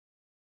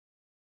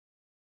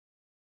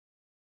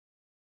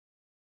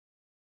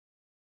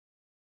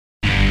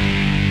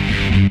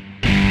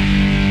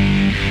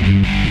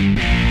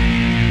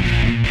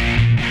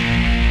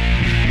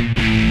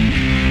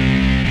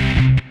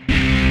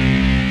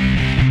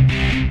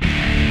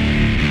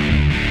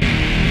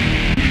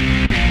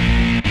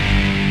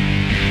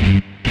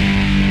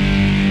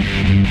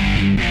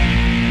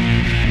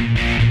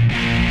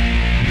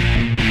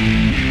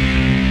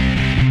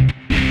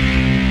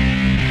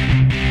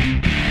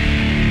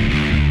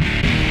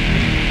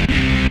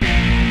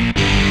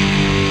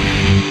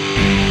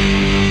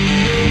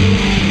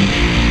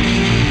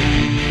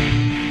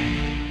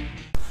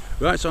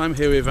Right, so I'm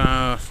here with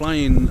our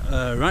flying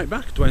right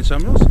back, Dwayne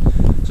Samuels.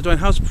 So Dwayne,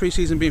 how's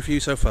pre-season been for you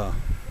so far?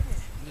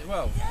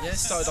 Well, yeah, it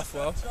started off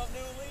well.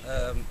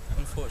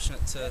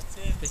 Unfortunate to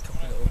pick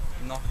up a little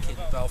knock in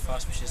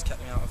Belfast, which has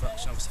kept me out of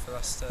action obviously for the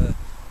last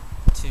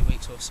 2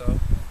 weeks or so.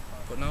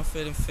 But now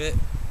feeling fit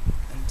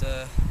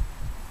and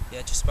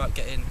yeah, just about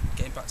getting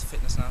back to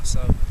fitness now,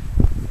 so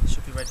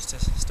should be ready to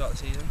start the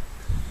season.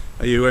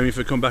 Are you aiming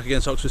for a comeback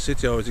against Oxford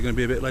City, or is it going to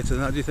be a bit later than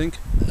that, do you think?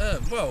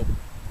 Well,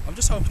 I'm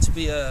just hoping to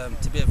be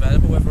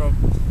available.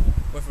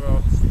 Whether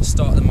I'll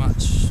start the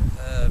match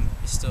I'm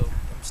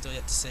still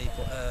yet to see,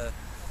 but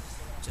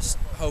just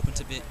hoping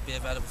to be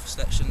available for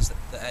selections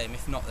that aim.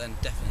 If not, then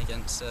definitely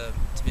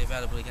to be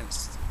available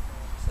against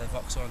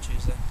Vauxhall on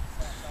Tuesday.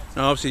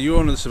 Now, obviously, you're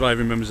one of the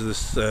surviving members of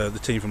this, the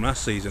team from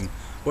last season.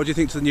 What do you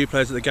think to the new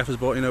players that the Gaffer's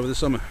brought in over the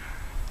summer?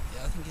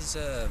 Yeah, I think he's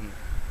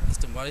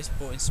done well. He's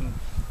brought in some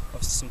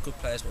good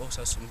players, but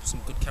also some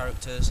good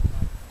characters.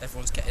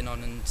 Everyone's getting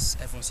on, and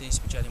everyone seems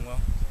to be gelling well.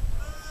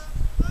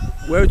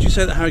 Where would you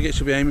say that Harrogate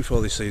should be aiming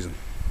for this season?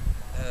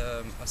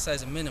 I'd say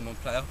as a minimum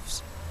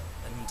playoffs,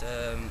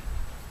 and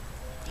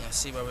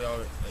see where we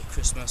are at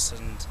Christmas,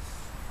 and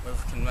whether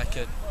we can make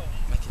a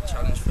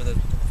challenge for the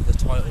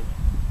title.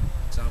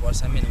 So I'd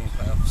say minimum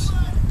playoffs.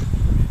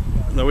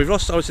 Now, we've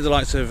lost obviously the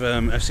likes of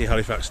FC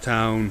Halifax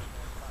Town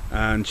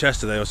and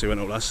Chester. They also went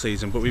up last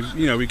season, but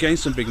we've gained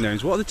some big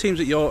names. What are the teams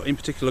that you're in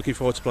particular looking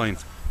forward to playing?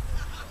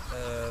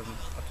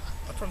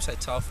 I'd probably say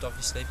Telford,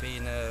 obviously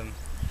being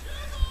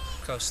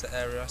close to the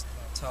area,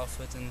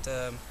 Telford,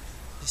 and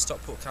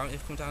Stockport County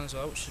have come down as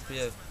well, which should be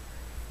a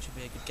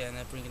good game.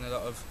 They're bringing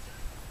a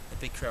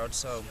big crowd,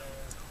 so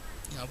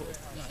but,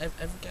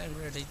 every game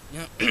really,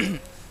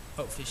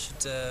 hopefully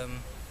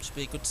should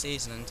be a good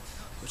season, and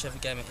whichever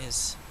game it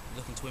is,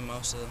 looking to win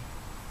most of them.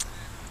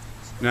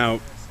 Now,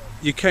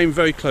 you came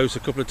very close a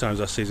couple of times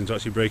last season to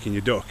actually breaking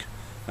your duck.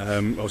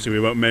 Obviously, we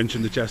won't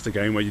mention the Chester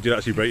game where you did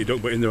actually break your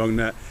duck, but in the wrong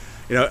net.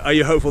 Are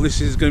you hopeful this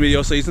is going to be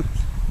your season?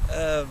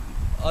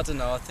 I don't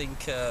know. I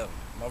think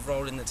my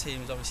role in the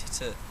team is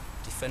obviously to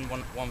defend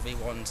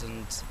 1v1s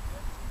and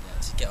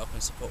to get up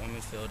and support my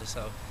midfielder.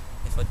 So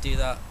if I do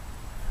that,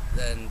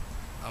 then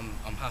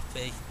I'm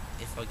happy.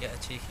 If I get a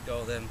cheeky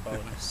goal, then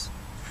bonus.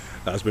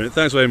 That's brilliant.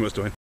 Thanks very much,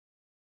 Dwayne.